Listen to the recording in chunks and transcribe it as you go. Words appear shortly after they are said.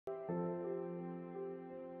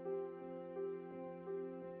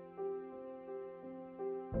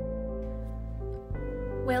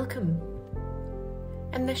Welcome.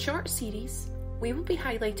 In this short series, we will be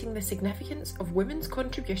highlighting the significance of women's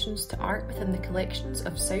contributions to art within the collections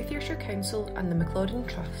of South Ayrshire Council and the Maclaurin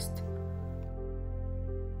Trust.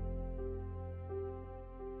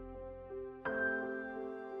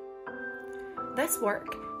 This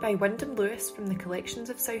work, by Wyndham Lewis from the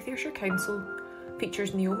collections of South Ayrshire Council,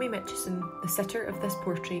 features Naomi Mitchison, the sitter of this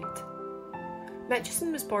portrait.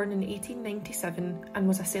 Mitchison was born in 1897 and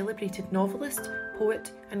was a celebrated novelist,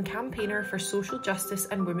 poet and campaigner for social justice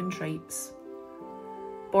and women's rights.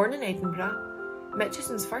 Born in Edinburgh,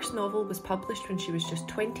 Mitchison's first novel was published when she was just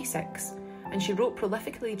 26, and she wrote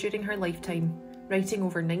prolifically during her lifetime, writing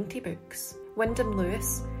over 90 books. Wyndham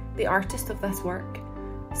Lewis, the artist of this work,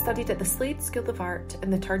 studied at the Slade School of Art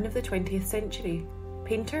in the turn of the 20th century.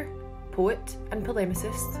 Painter, poet and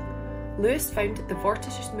polemicist, Lewis founded the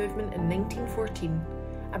Vorticist movement in 1914,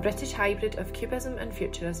 a British hybrid of Cubism and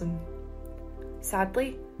Futurism.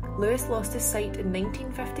 Sadly, Lewis lost his sight in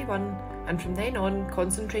 1951 and from then on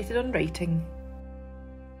concentrated on writing.